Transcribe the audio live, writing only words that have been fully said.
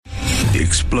The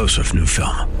explosive new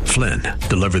film, Flynn,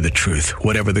 deliver the truth,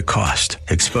 whatever the cost,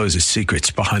 exposes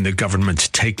secrets behind the government's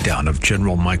takedown of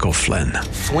General Michael Flynn.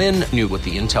 Flynn knew what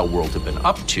the intel world had been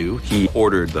up to. He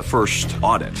ordered the first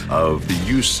audit of the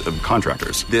use of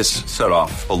contractors. This set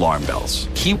off alarm bells.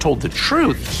 He told the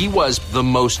truth. He was the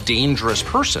most dangerous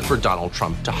person for Donald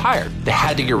Trump to hire. They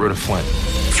had to get rid of Flynn.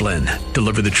 Flynn,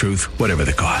 deliver the truth, whatever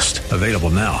the cost. Available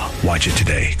now. Watch it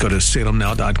today. Go to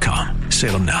salemnow.com.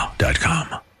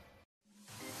 salemnow.com.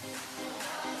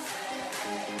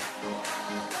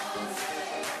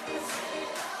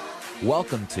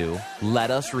 Welcome to Let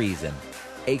Us Reason,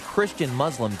 a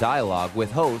Christian-Muslim dialogue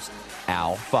with host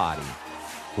Al Fadi.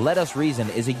 Let Us Reason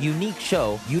is a unique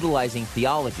show utilizing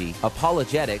theology,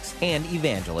 apologetics, and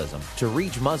evangelism to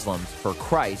reach Muslims for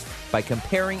Christ by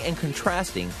comparing and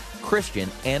contrasting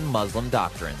Christian and Muslim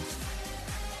doctrines.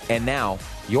 And now,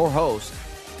 your host,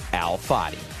 Al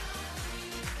Fadi.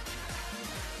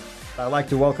 I'd like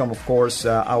to welcome, of course,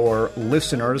 our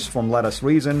listeners from Let Us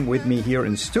Reason. With me here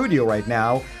in studio right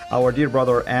now, our dear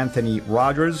brother Anthony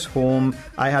Rogers, whom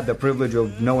I had the privilege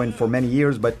of knowing for many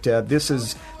years, but this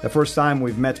is the first time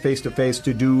we've met face-to-face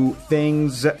to do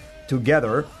things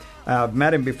together. I've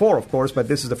met him before, of course, but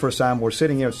this is the first time we're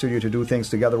sitting here in studio to do things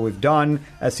together. We've done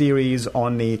a series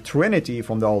on the Trinity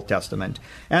from the Old Testament.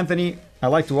 Anthony, I'd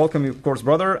like to welcome you, of course,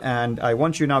 brother, and I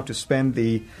want you now to spend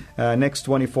the next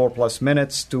 24-plus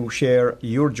minutes to share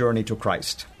your journey to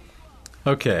Christ.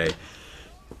 Okay.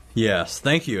 Yes,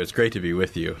 thank you. It's great to be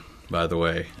with you, by the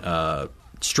way.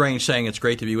 Strange saying it's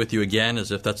great to be with you again,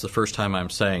 as if that's the first time I'm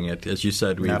saying it. As you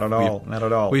said, not at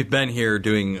all. We've been here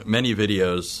doing many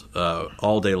videos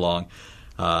all day long.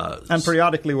 And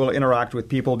periodically we'll interact with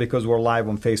people because we're live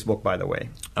on Facebook, by the way.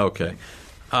 Okay.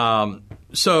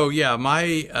 So, yeah,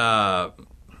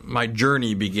 my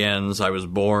journey begins. I was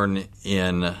born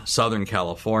in Southern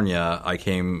California. I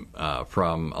came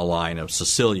from a line of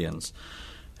Sicilians.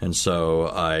 And so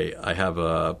I have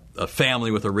a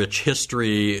family with a rich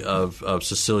history of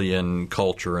Sicilian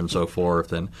culture and so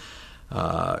forth, and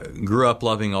grew up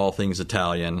loving all things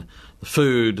Italian, the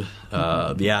food,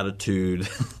 the attitude,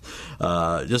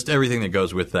 just everything that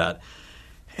goes with that.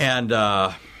 And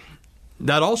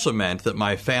that also meant that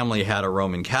my family had a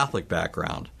Roman Catholic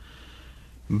background.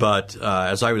 But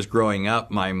as I was growing up,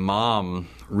 my mom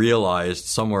realized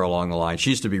somewhere along the line,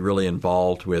 she used to be really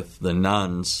involved with the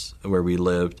nuns where we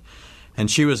lived.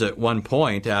 And she was at one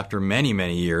point, after many,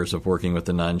 many years of working with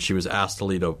the nuns, she was asked to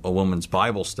lead a woman's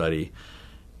Bible study.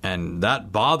 And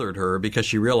that bothered her because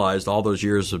she realized all those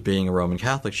years of being a Roman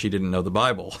Catholic, she didn't know the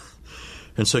Bible.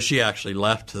 And so she actually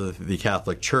left the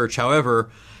Catholic Church. However,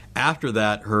 after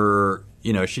that,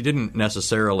 she didn't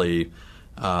necessarily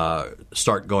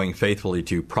start going faithfully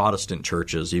to Protestant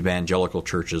churches, evangelical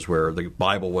churches where the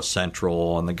Bible was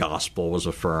central and the gospel was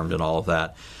affirmed and all of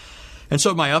that. And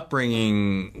so my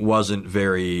upbringing wasn't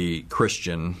very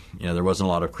Christian. There wasn't a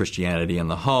lot of Christianity in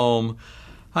the home.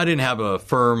 I didn't have a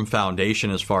firm foundation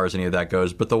as far as any of that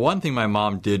goes. But the one thing my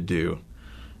mom did do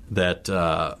that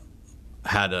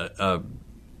had a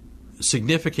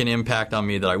significant impact on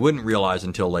me that I wouldn't realize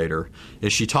until later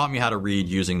is she taught me how to read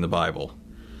using the Bible.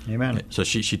 Amen. So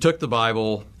she took the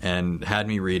Bible and had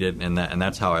me read it, and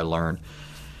that's how I learned.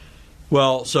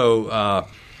 Well, so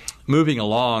moving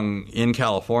along in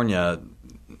California,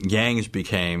 gangs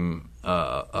became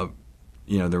there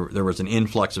was an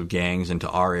influx of gangs into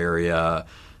our area.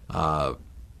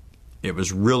 It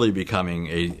was really becoming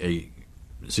a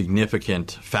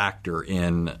significant factor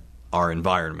in our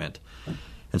environment.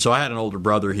 And so I had an older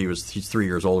brother. He's 3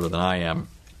 years older than I am.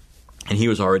 And he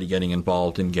was already getting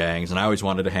involved in gangs, and I always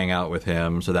wanted to hang out with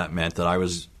him, so that meant that I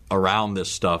was around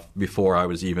this stuff before I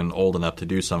was even old enough to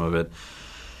do some of it.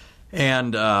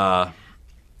 And,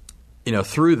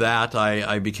 through that,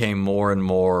 I became more and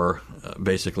more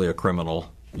basically a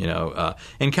criminal.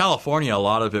 In California, a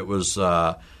lot of it was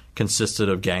consisted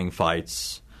of gang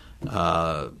fights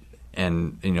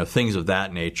and things of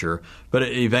that nature. But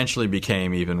it eventually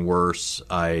became even worse.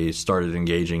 I started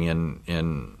engaging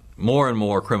in more and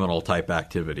more criminal-type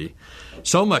activity.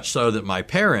 So much so that my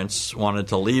parents wanted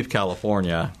to leave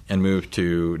California and move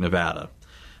to Nevada,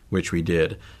 which we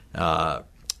did.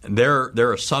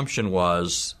 Their assumption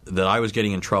was that I was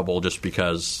getting in trouble just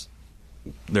because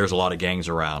there's a lot of gangs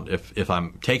around. If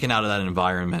I'm taken out of that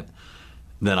environment,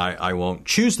 then I won't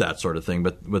choose that sort of thing.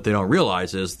 But what they don't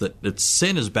realize is that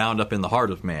sin is bound up in the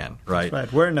heart of man, right? That's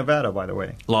right. We're in Nevada, by the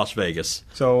way. Las Vegas.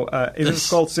 So is it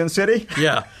called Sin City?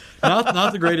 Yeah.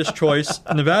 Not the greatest choice.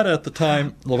 Nevada at the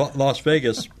time, Las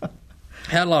Vegas,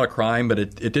 It had a lot of crime, but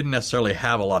it didn't necessarily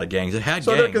have a lot of gangs. It had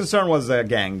so gangs. their concern was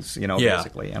gangs,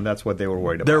 basically, and that's what they were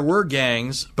worried about. There were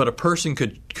gangs, but a person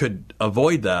could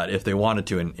avoid that if they wanted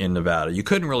to in Nevada. You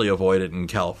couldn't really avoid it in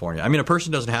California. I mean, a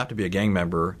person doesn't have to be a gang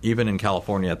member, even in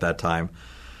California at that time.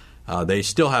 They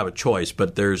still have a choice,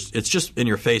 but it's just in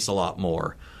your face a lot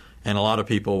more. And a lot of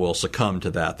people will succumb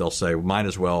to that. They'll say, might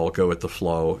as well go with the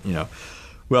flow,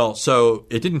 Well, so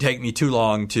it didn't take me too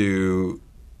long to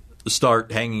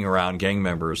start hanging around gang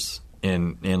members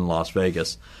in Las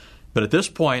Vegas. But at this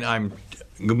point, I'm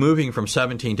moving from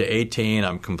 17 to 18.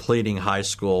 I'm completing high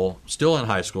school, still in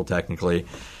high school technically,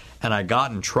 and I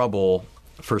got in trouble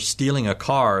for stealing a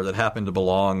car that happened to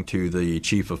belong to the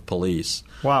chief of police.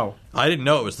 Wow. I didn't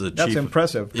know it was the chief. That's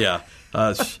impressive. Yeah.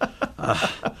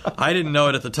 I didn't know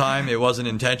it at the time. It wasn't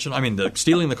intentional. I mean,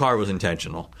 stealing the car was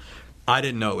intentional. I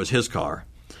didn't know it was his car.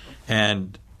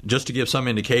 And just to give some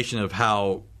indication of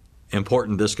how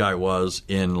important this guy was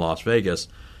in Las Vegas,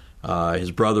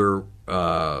 his brother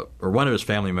or one of his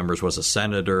family members was a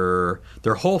senator.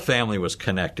 Their whole family was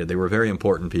connected. They were very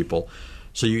important people.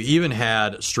 So you even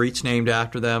had streets named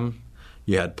after them.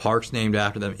 You had parks named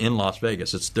after them in Las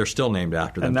Vegas. They're still named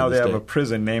after them. And now they have a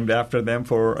prison named after them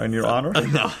in your honor?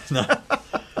 No.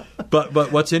 But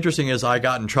what's interesting is I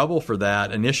got in trouble for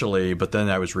that initially, but then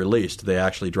I was released. They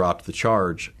actually dropped the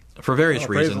charge for various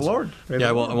reasons. Praise the Lord.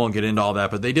 I won't get into all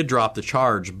that, but they did drop the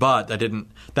charge. But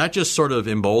that just sort of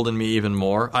emboldened me even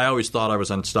more. I always thought I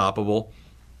was unstoppable.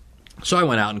 So I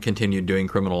went out and continued doing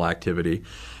criminal activity.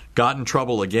 Got in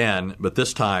trouble again, but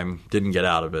this time didn't get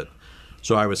out of it.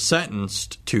 So I was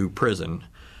sentenced to prison,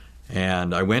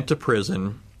 and I went to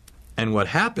prison. And what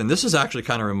happened, this is actually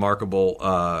kind of remarkable.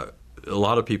 A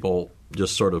lot of people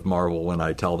just sort of marvel when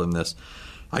I tell them this.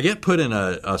 I get put in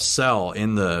a cell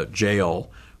in the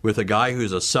jail with a guy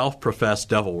who's a self-professed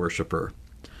devil worshiper.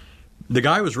 The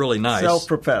guy was really nice.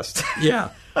 Self-professed. Yeah.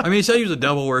 I mean, he said he was a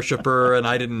devil worshiper, and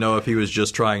I didn't know if he was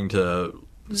just trying to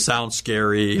sound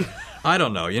scary. I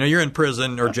don't know. You're in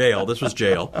prison or jail. This was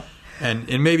jail.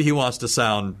 And maybe he wants to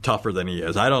sound tougher than he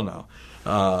is. I don't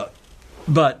know.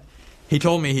 But he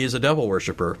told me he's a devil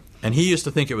worshiper. And he used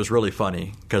to think it was really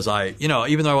funny because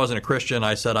even though I wasn't a Christian,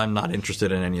 I said I'm not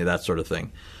interested in any of that sort of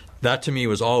thing. That to me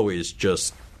was always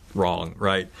just wrong,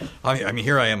 right? I mean,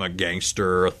 here I am, a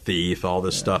gangster, a thief, all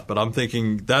this stuff, but I'm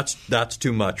thinking that's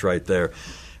too much right there.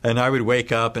 And I would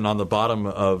wake up, and on the bottom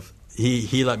of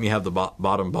he let me have the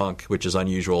bottom bunk, which is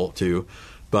unusual too.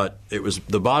 But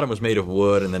the bottom was made of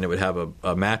wood, and then it would have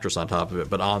a mattress on top of it.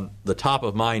 But on the top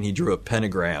of mine, he drew a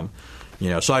pentagram.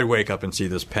 So I'd wake up and see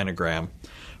this pentagram.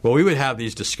 Well, we would have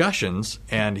these discussions,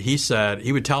 and he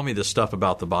would tell me this stuff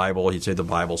about the Bible. He'd say the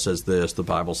Bible says this, the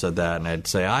Bible said that, and I'd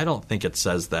say, I don't think it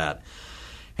says that.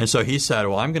 And so he said,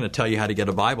 well, I'm going to tell you how to get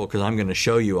a Bible because I'm going to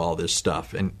show you all this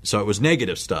stuff. And so it was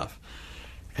negative stuff.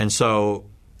 And so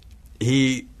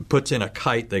he puts in a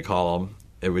kite, they call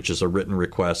them, which is a written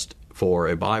request for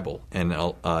a Bible. And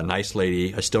a nice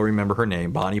lady, I still remember her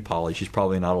name, Bonnie Polly. She's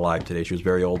probably not alive today. She was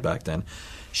very old back then.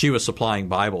 She was supplying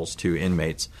Bibles to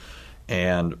inmates.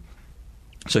 And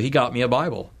so he got me a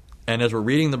Bible. And as we're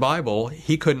reading the Bible,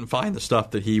 he couldn't find the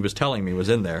stuff that he was telling me was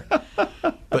in there.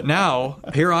 But now,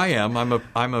 here I am.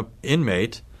 I'm a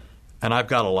inmate, and I've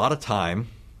got a lot of time,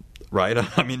 right?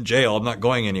 I'm in jail. I'm not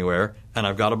going anywhere, and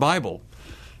I've got a Bible.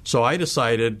 So I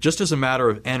decided, just as a matter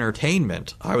of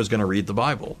entertainment, I was going to read the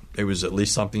Bible. It was at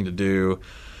least something to do.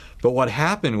 But what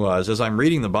happened was, as I'm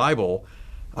reading the Bible,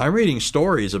 I'm reading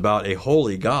stories about a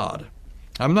holy God.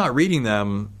 I'm not reading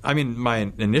them. I mean,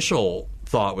 my initial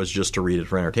thought was just to read it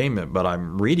for entertainment, but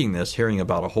I'm reading this, hearing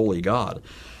about a holy God.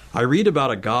 I read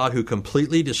about a God who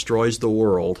completely destroys the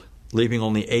world, leaving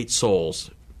only 8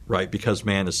 souls, right, because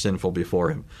man is sinful before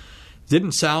him.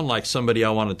 Didn't sound like somebody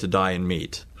I wanted to die and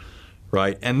meet,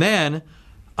 right? And then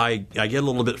I get a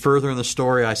little bit further in the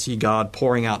story. I see God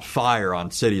pouring out fire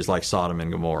on cities like Sodom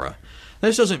and Gomorrah.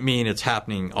 This doesn't mean it's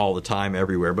happening all the time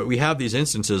everywhere, but we have these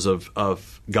instances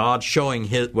of God showing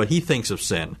what he thinks of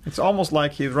sin. It's almost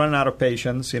like he's running out of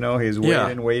patience. He's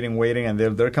waiting, and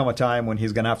there come a time when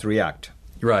he's going to have to react.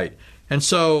 Right. And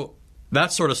so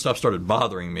that sort of stuff started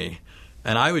bothering me,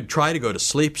 and I would try to go to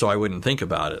sleep so I wouldn't think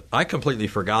about it. I completely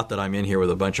forgot that I'm in here with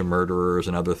a bunch of murderers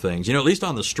and other things. At least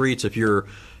on the streets, if you're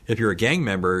a gang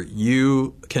member,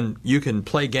 you can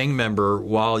play gang member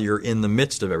while you're in the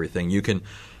midst of everything. You can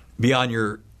be on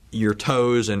your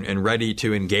toes and ready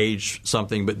to engage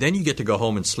something, but then you get to go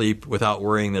home and sleep without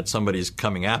worrying that somebody's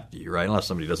coming after you, right? Unless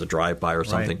somebody does a drive-by or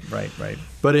something. Right.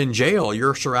 But in jail,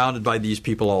 you're surrounded by these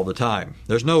people all the time.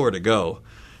 There's nowhere to go.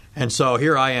 And so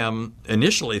here I am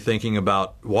initially thinking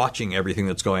about watching everything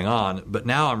that's going on, but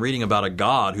now I'm reading about a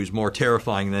God who's more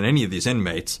terrifying than any of these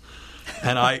inmates.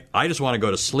 And I just want to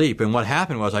go to sleep. And what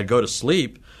happened was I'd go to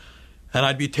sleep and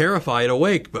I'd be terrified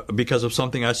awake because of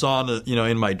something I saw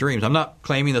in my dreams. I'm not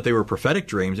claiming that they were prophetic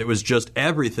dreams. It was just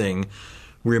everything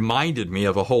reminded me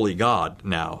of a holy God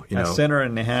now. A sinner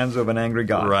in the hands of an angry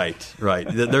God. Right.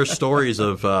 There's stories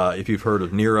of, if you've heard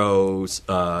of Nero's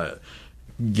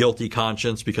guilty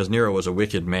conscience, because Nero was a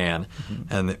wicked man,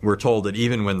 and we're told that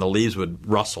even when the leaves would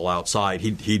rustle outside,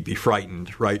 he'd be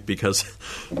frightened, right, because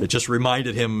it just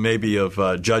reminded him maybe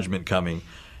of judgment coming.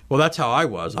 Well, that's how I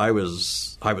was. I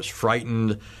was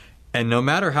frightened, and no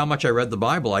matter how much I read the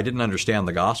Bible, I didn't understand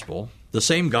the gospel. The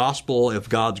same gospel, if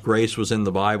God's grace was in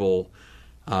the Bible,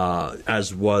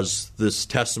 as was this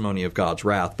testimony of God's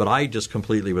wrath, but I just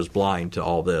completely was blind to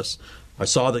all this. I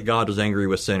saw that God was angry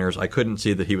with sinners. I couldn't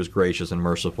see that he was gracious and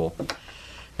merciful.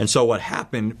 And so what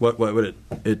happened, what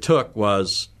it took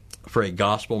was for a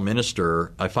gospel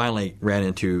minister, I finally ran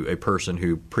into a person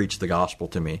who preached the gospel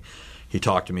to me. He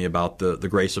talked to me about the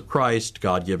grace of Christ,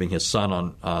 God giving his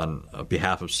son on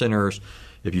behalf of sinners.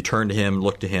 If you turn to him,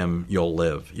 look to him, you'll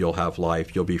live. You'll have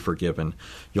life. You'll be forgiven.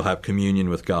 You'll have communion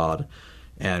with God.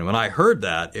 And when I heard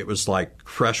that, it was like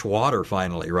fresh water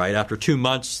finally, right? After 2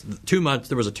 months,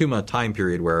 there was a 2-month time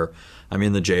period where I'm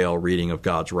in the jail reading of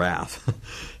God's wrath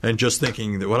and just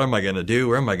thinking, what am I going to do?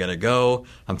 Where am I going to go?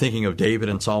 I'm thinking of David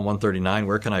in Psalm 139,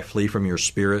 where can I flee from your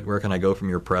spirit? Where can I go from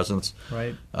your presence?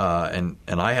 Right. And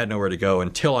I had nowhere to go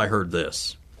until I heard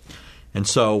this. And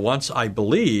so once I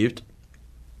believed,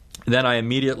 then I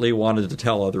immediately wanted to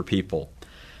tell other people.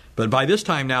 But by this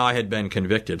time now I had been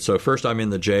convicted. So first I'm in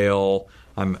the jail.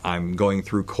 I'm going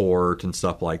through court and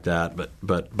stuff like that.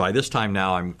 But by this time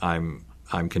now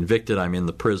I'm convicted. I'm in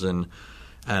the prison,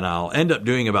 and I'll end up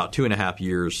doing about 2.5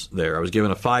 years there. I was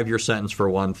given a 5-year sentence for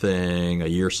one thing, a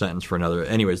year sentence for another.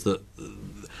 Anyways,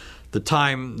 the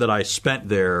time that I spent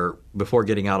there before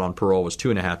getting out on parole was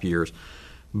 2.5 years.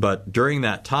 But during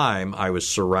that time, I was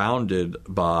surrounded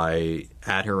by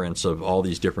adherents of all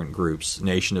these different groups: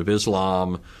 Nation of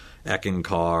Islam,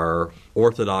 Eckankar,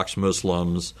 Orthodox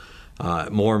Muslims,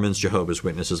 Mormons, Jehovah's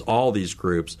Witnesses, all these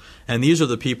groups. And these are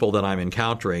the people that I'm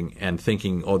encountering and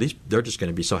thinking, they're just going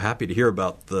to be so happy to hear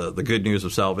about the good news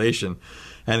of salvation.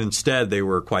 And instead, they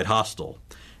were quite hostile.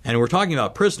 And we're talking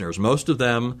about prisoners. Most of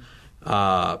them,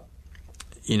 were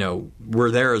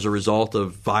there as a result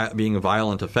of being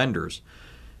violent offenders.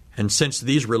 And since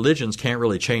these religions can't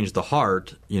really change the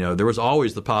heart, there was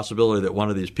always the possibility that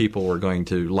one of these people were going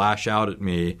to lash out at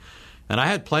me. And I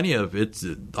had plenty of it.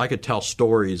 I could tell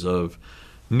stories of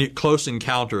close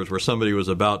encounters where somebody was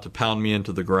about to pound me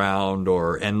into the ground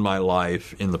or end my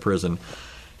life in the prison.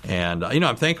 And,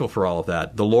 I'm thankful for all of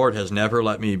that. The Lord has never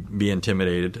let me be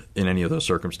intimidated in any of those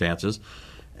circumstances.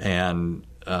 And,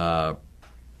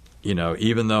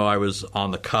 even though I was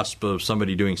on the cusp of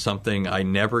somebody doing something, I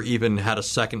never even had a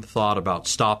second thought about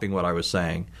stopping what I was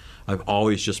saying. I've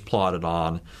always just plodded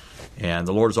on. And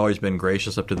the Lord has always been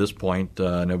gracious up to this point.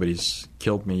 Nobody's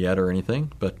killed me yet or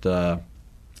anything. But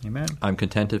Amen. I'm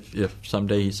content if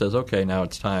someday he says, okay, now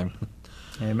it's time.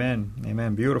 Amen.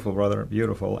 Amen. Beautiful, brother.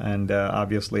 Beautiful. And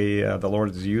obviously the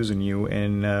Lord is using you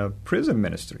in prison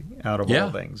ministry out of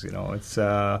all things. It's...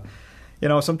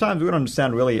 sometimes we don't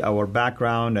understand really our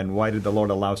background and why did the Lord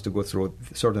allow us to go through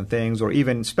certain things or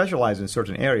even specialize in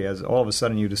certain areas. All of a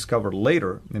sudden you discover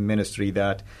later in ministry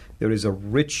that there is a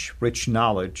rich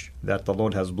knowledge that the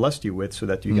Lord has blessed you with so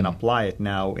that you can apply it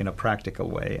now in a practical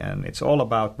way. And it's all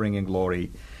about bringing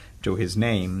glory to His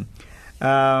name.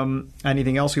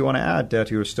 Anything else you want to add to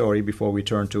your story before we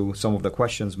turn to some of the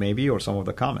questions maybe or some of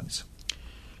the comments?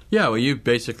 Yeah, well, you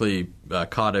basically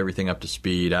caught everything up to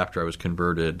speed. After I was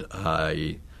converted,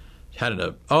 I had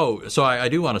I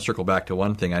do want to circle back to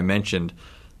one thing. I mentioned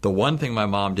the one thing my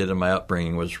mom did in my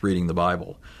upbringing was reading the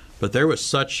Bible. But there was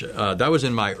that was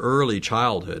in my early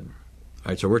childhood.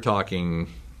 Right, so we're talking,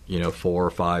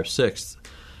 4, 5, 6.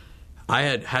 I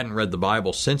hadn't read the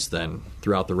Bible since then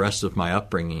throughout the rest of my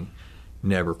upbringing.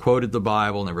 Never quoted the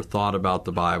Bible, never thought about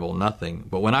the Bible, nothing.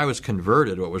 But when I was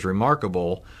converted, what was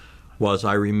remarkable was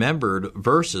I remembered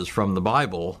verses from the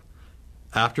Bible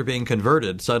after being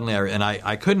converted. Suddenly,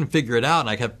 I couldn't figure it out,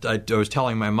 and I was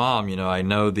telling my mom, I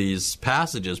know these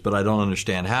passages, but I don't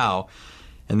understand how.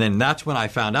 And then that's when I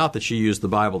found out that she used the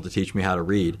Bible to teach me how to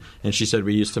read. And she said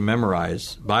we used to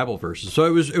memorize Bible verses. So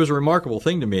it was a remarkable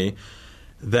thing to me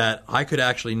that I could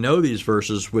actually know these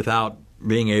verses without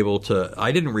being able to.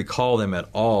 I didn't recall them at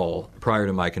all prior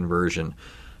to my conversion.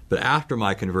 But after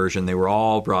my conversion, they were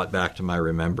all brought back to my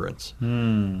remembrance.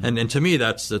 And to me,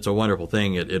 that's a wonderful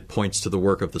thing. It points to the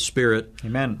work of the Spirit.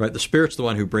 Amen. Right? The Spirit's the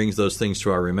one who brings those things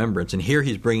to our remembrance. And here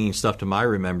he's bringing stuff to my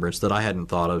remembrance that I hadn't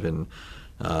thought of in,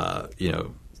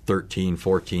 13,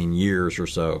 14 years or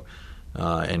so,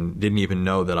 and didn't even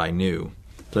know that I knew.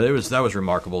 So that was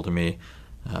remarkable to me.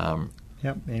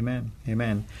 Yep.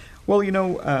 Amen. Well,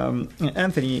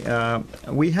 Anthony,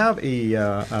 we have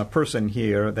a person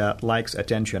here that likes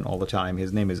attention all the time.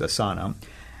 His name is Asana.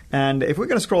 And if we're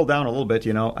going to scroll down a little bit,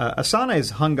 Asana is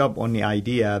hung up on the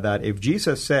idea that if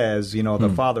Jesus says,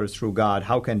 the Father is true God,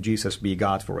 how can Jesus be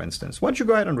God, for instance? Why don't you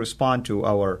go ahead and respond to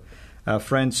our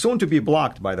friend, soon to be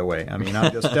blocked, by the way. I mean,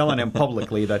 I'm just telling him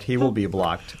publicly that he will be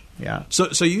blocked. Yeah.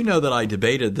 So you know that I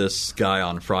debated this guy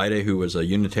on Friday who was a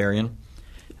Unitarian?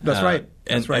 That's right.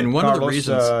 And Carlos, one of the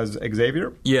reasons,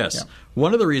 Xavier. Yes, Yeah.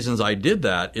 One of the reasons I did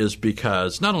that is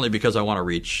because not only because I want to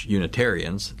reach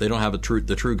Unitarians, they don't have the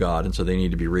true God, and so they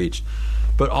need to be reached,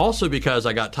 but also because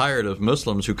I got tired of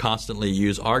Muslims who constantly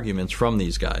use arguments from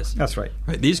these guys. That's right.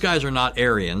 These guys are not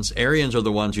Arians. Arians are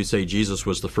the ones who say Jesus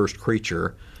was the first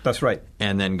creature. That's right.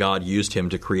 And then God used him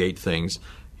to create things.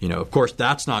 Of course,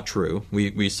 that's not true.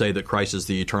 We say that Christ is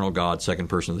the eternal God, second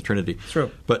person of the Trinity.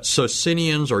 True. But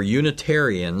Socinians or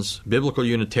Unitarians, biblical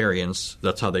Unitarians,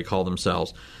 that's how they call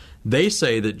themselves, they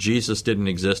say that Jesus didn't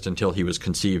exist until he was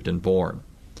conceived and born.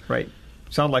 Right.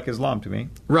 Sound like Islam to me.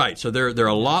 Right. So they're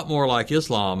a lot more like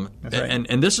Islam. That's right.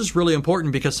 And this is really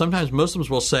important because sometimes Muslims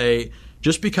will say,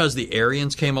 just because the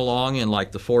Arians came along in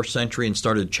like the 4th century and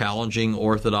started challenging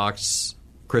Orthodox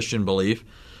Christian belief,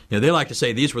 they like to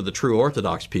say these were the true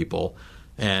Orthodox people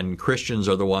and Christians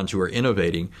are the ones who are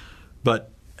innovating.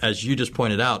 But as you just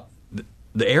pointed out,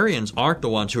 the Arians aren't the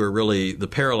ones who are really the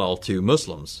parallel to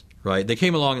Muslims, right? They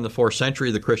came along in the 4th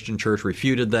century. The Christian church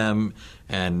refuted them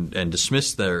and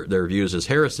dismissed their views as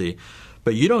heresy.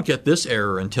 But you don't get this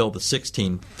error until the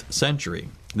 16th century.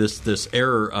 This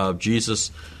error of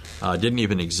Jesus didn't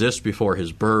even exist before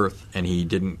his birth, and he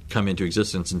didn't come into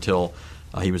existence until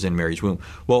he was in Mary's womb.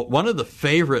 Well, one of the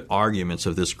favorite arguments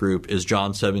of this group is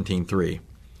John 17:3.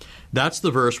 That's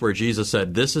the verse where Jesus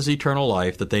said, "This is eternal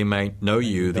life, that they might know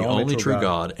you, the only true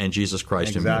God, and Jesus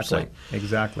Christ whom you have sent."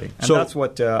 Exactly. And So- that's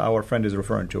what our friend is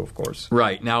referring to, of course.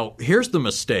 Right. Now, here's the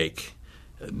mistake.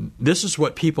 This is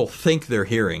what people think they're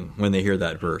hearing when they hear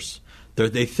that verse.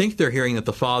 They think they're hearing that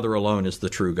the Father alone is the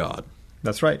true God.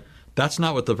 That's right. That's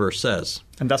not what the verse says.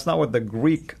 And that's not what the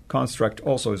Greek construct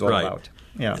also is all Right. about.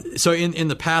 Yeah. So in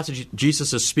the passage,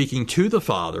 Jesus is speaking to the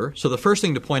Father. So the first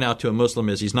thing to point out to a Muslim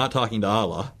is he's not talking to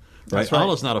Allah. Right? That's right.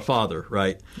 Allah's not a father,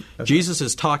 right? Jesus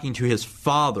is talking to his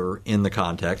Father in the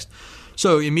context.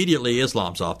 So immediately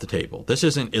Islam's off the table. This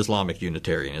isn't Islamic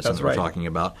Unitarianism That's that we're right. talking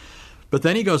about. But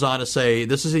then he goes on to say,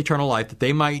 this is eternal life, that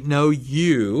they might know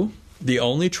you, the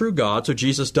only true God. So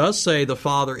Jesus does say the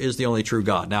Father is the only true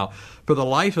God. Now, for the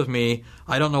life of me,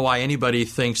 I don't know why anybody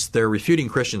thinks they're refuting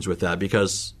Christians with that,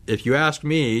 because if you ask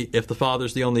me if the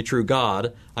Father's the only true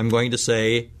God, I'm going to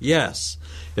say yes.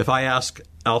 If I ask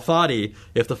Al-Fadi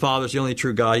if the Father's the only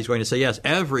true God, he's going to say yes.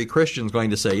 Every Christian's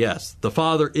going to say yes. The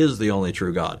Father is the only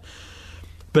true God.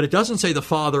 But it doesn't say the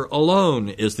Father alone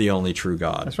is the only true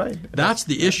God. That's right. That's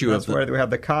the issue. That's where we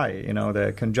have the kai,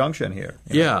 the conjunction here.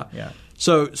 Yeah. Yeah.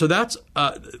 So that's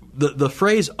the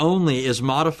phrase "only" is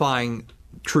modifying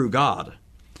true God.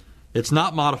 It's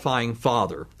not modifying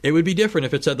Father. It would be different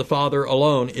if it said the Father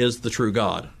alone is the true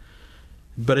God.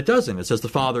 But it doesn't. It says the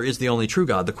Father is the only true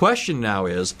God. The question now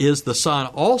is the Son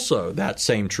also that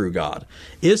same true God?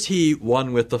 Is he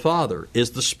one with the Father?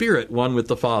 Is the Spirit one with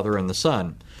the Father and the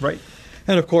Son? Right.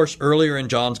 And of course, earlier in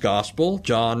John's Gospel,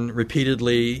 John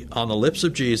repeatedly, on the lips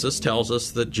of Jesus, tells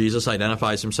us that Jesus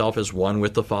identifies himself as one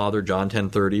with the Father, John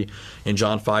 10:30. In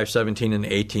John 5:17 and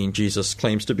 18, Jesus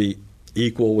claims to be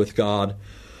equal with God.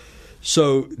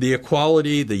 So the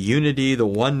equality, the unity, the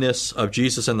oneness of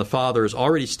Jesus and the Father is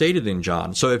already stated in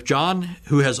John. So if John,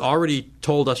 who has already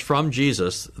told us from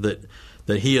Jesus that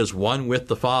he is one with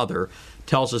the Father,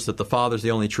 tells us that the Father is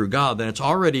the only true God, then it's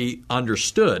already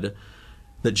understood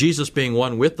that Jesus being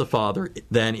one with the Father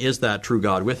then is that true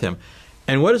God with him.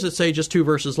 And what does it say just 2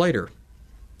 verses later?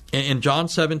 In John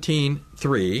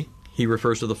 17:3, he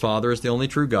refers to the Father as the only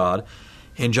true God.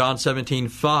 In John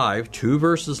 17:5, 2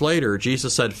 verses later,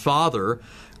 Jesus said, "Father,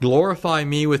 glorify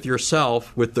me with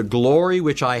yourself, with the glory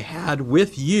which I had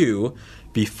with you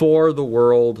before the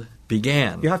world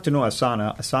began." You have to know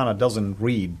Asana. Asana doesn't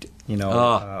read,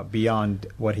 beyond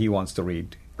what he wants to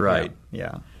read. Right.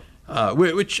 Yeah.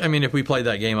 Which, I mean, if we played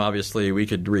that game, obviously, we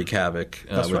could wreak havoc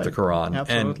with right. the Quran.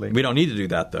 Absolutely. And we don't need to do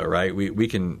that, though, right? We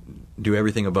can do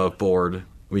everything above board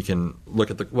we can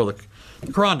look at the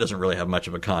Quran doesn't really have much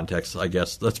of a context, I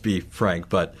guess. Let's be frank,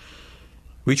 but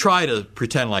we try to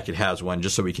pretend like it has one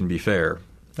just so we can be fair.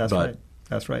 That's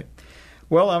right.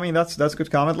 Well, I mean, that's a good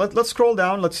comment. Let's scroll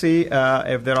down. Let's see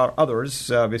if there are others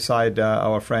beside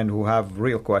our friend who have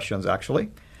real questions, actually.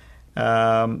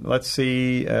 Let's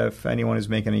see if anyone is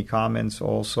making any comments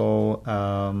also.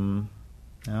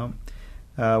 No.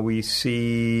 We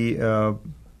see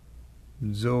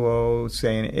Zuo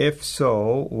saying, if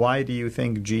so, why do you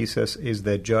think Jesus is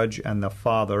the judge and the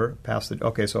Father?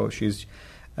 Okay, so she's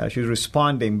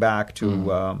responding back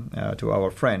to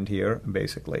our friend here,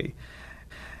 basically.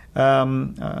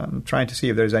 I'm trying to see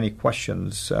if there's any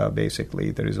questions,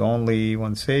 basically. There is only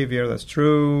one Savior, that's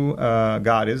true.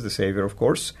 God is the Savior, of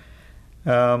course.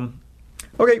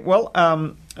 Okay, well,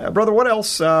 brother, what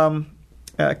else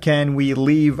can we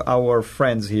leave our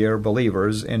friends here,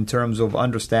 believers, in terms of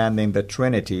understanding the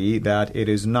Trinity, that it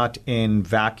is not in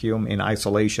vacuum, in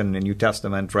isolation in the New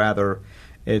Testament, rather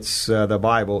it's the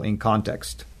Bible in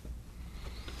context?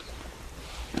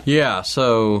 Yeah,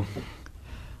 so...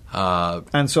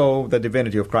 and so the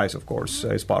divinity of Christ, of course,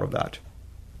 is part of that.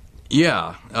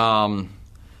 Yeah.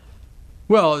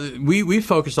 Well, we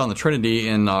focused on the Trinity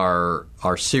in our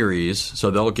series,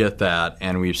 so they'll get that,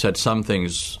 and we've said some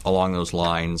things along those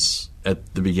lines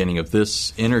at the beginning of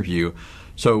this interview.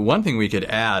 So one thing we could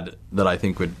add that I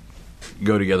think would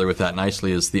go together with that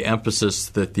nicely is the emphasis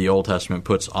that the Old Testament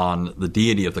puts on the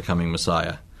deity of the coming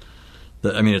Messiah.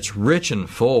 I mean, it's rich and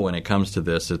full when it comes to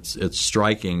this. It's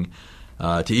striking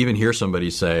to even hear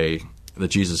somebody say that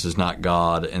Jesus is not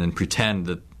God and then pretend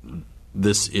that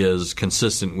this is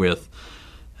consistent with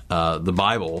the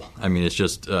Bible. I mean, it's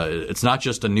just it's not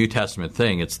just a New Testament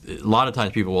thing. It's a lot of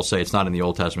times people will say it's not in the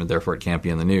Old Testament, therefore it can't be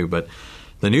in the New. But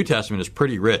the New Testament is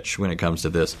pretty rich when it comes to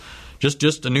this.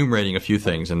 Just enumerating a few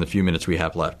things in the few minutes we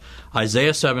have left.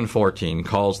 Isaiah 7:14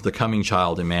 calls the coming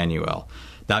child Emmanuel.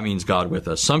 That means God with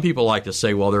us. Some people like to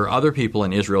say, well, there are other people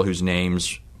in Israel whose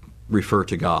names refer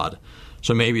to God.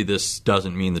 So maybe this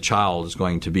doesn't mean the child is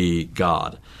going to be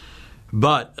God.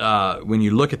 But when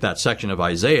you look at that section of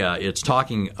Isaiah, it's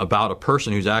talking about a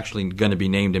person who's actually going to be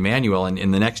named Emmanuel. And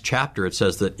in the next chapter, it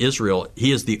says that Israel,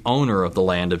 he is the owner of the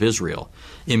land of Israel.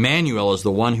 Emmanuel is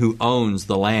the one who owns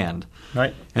the land.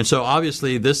 Right. And so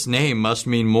obviously this name must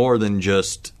mean more than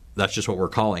just, that's just what we're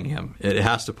calling him. It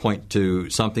has to point to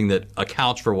something that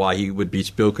accounts for why he would be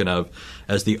spoken of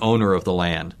as the owner of the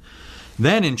land.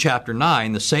 Then in chapter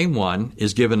 9, the same one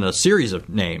is given a series of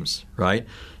names, right?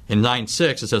 In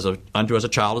 9:6, it says, unto us a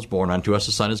child is born, unto us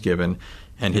a son is given,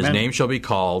 and his name shall be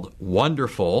called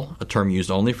Wonderful, a term used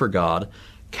only for God,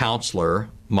 Counselor,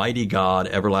 Mighty God,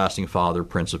 Everlasting Father,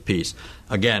 Prince of Peace.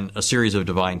 Again, a series of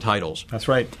divine titles. That's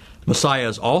right. Messiah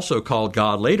is also called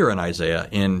God later in Isaiah.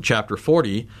 In chapter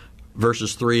 40,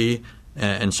 verses 3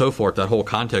 and so forth, that whole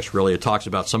context really, it talks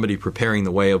about somebody preparing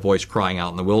the way, a voice crying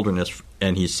out in the wilderness,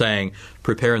 and he's saying,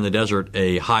 prepare in the desert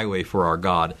a highway for our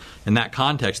God. In that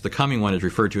context, the coming one is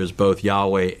referred to as both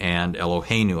Yahweh and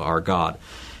Eloheinu, our God.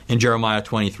 In Jeremiah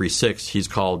 23:6, he's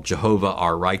called Jehovah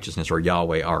our righteousness, or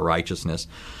Yahweh our righteousness.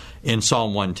 In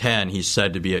Psalm 110, he's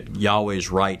said to be at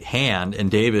Yahweh's right hand, and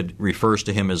David refers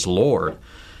to him as Lord.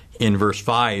 In verse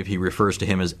 5, he refers to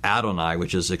him as Adonai,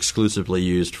 which is exclusively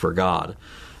used for God.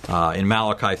 In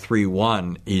Malachi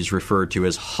 3:1, he's referred to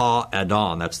as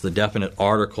Ha-Adon. That's the definite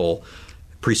article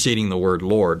preceding the word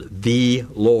Lord. The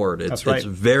Lord. That's right. It's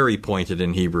very pointed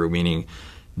in Hebrew, meaning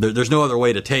there's no other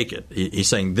way to take it. He's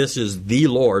saying this is the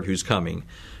Lord who's coming,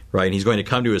 right? And he's going to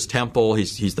come to his temple.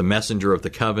 He's the messenger of the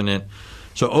covenant.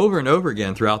 So over and over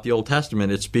again throughout the Old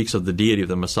Testament, it speaks of the deity of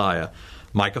the Messiah.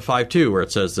 Micah 5:2, where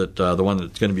it says that the one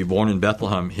that's going to be born in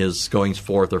Bethlehem, his goings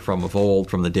forth are from of old,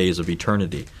 from the days of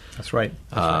eternity. That's right.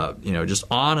 Just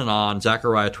on and on.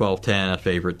 Zechariah 12:10, a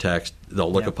favorite text.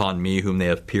 They'll look upon me whom they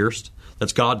have pierced.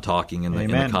 That's God talking in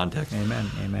the context.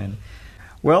 Amen.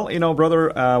 Well,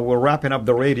 brother, we're wrapping up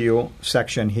the radio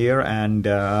section here. And,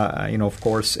 of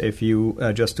course, if you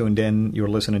just tuned in, you're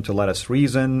listening to Let Us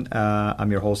Reason. I'm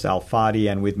your host, Al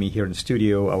Fadi, and with me here in the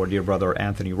studio, our dear brother,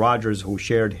 Anthony Rogers, who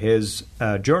shared his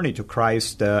journey to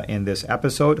Christ in this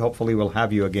episode. Hopefully we'll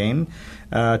have you again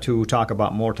to talk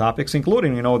about more topics,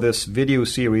 including, this video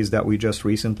series that we just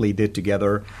recently did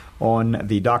together on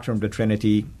the doctrine of the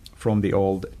Trinity from the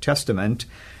Old Testament.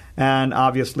 And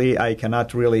obviously, I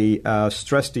cannot really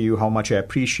stress to you how much I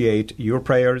appreciate your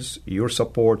prayers, your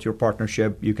support, your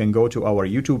partnership. You can go to our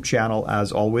YouTube channel,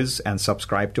 as always, and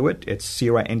subscribe to it. It's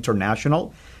CIRA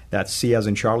International. That's C as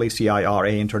in Charlie,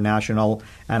 CIRA International,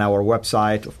 and our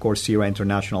website, of course,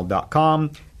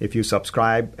 CIRAinternational.com. If you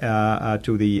subscribe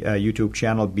to the YouTube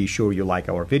channel, be sure you like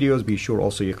our videos. Be sure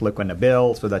also you click on the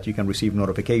bell so that you can receive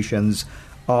notifications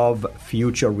of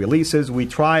future releases. We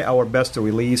try our best to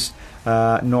release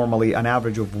normally an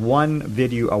average of one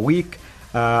video a week.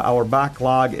 Our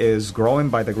backlog is growing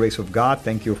by the grace of God.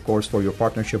 Thank you, of course, for your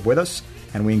partnership with us.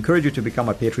 And we encourage you to become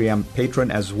a Patreon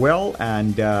patron as well.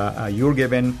 And your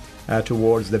giving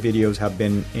towards the videos have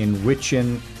been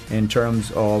enriching in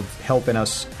terms of helping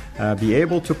us be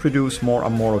able to produce more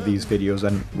and more of these videos.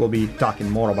 And we'll be talking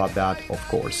more about that, of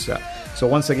course. So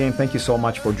once again, thank you so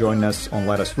much for joining us on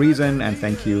Let Us Reason. And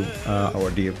thank you,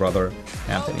 our dear brother,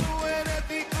 Anthony.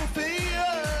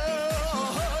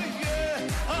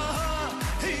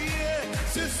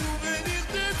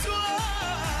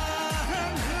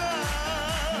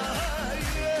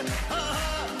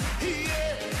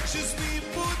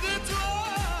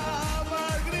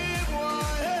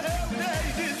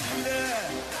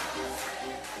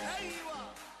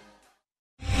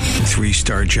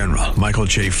 Three-star General Michael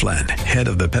J. Flynn, head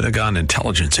of the Pentagon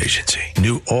Intelligence Agency,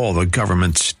 knew all the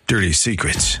government's dirty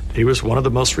secrets. He was one of the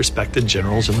most respected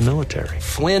generals in the military.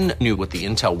 Flynn knew what the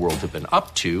intel world had been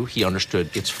up to. He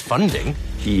understood its funding.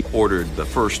 He ordered the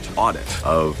first audit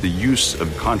of the use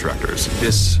of contractors.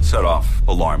 This set off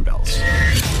alarm bells.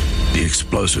 The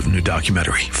explosive new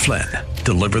documentary, Flynn,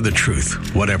 Deliver the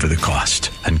Truth, Whatever the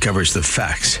Cost, uncovers the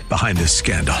facts behind this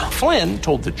scandal. Flynn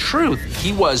told the truth.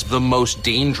 He was the most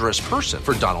dangerous person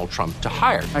for Donald Trump to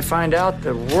hire. I find out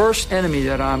the worst enemy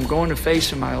that I'm going to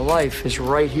face in my life is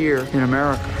right here in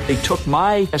America. They took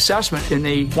my assessment and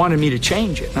they wanted me to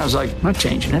change it. And I was like, I'm not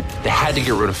changing it. They had to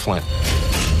get rid of Flynn.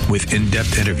 With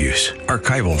in-depth interviews,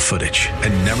 archival footage,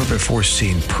 and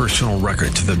never-before-seen personal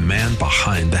records of the man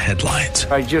behind the headlines.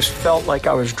 I just felt like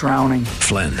I was drowning.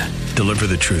 Flynn, Deliver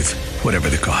the Truth, Whatever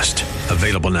the Cost.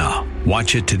 Available now.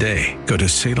 Watch it today. Go to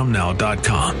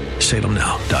salemnow.com.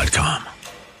 salemnow.com.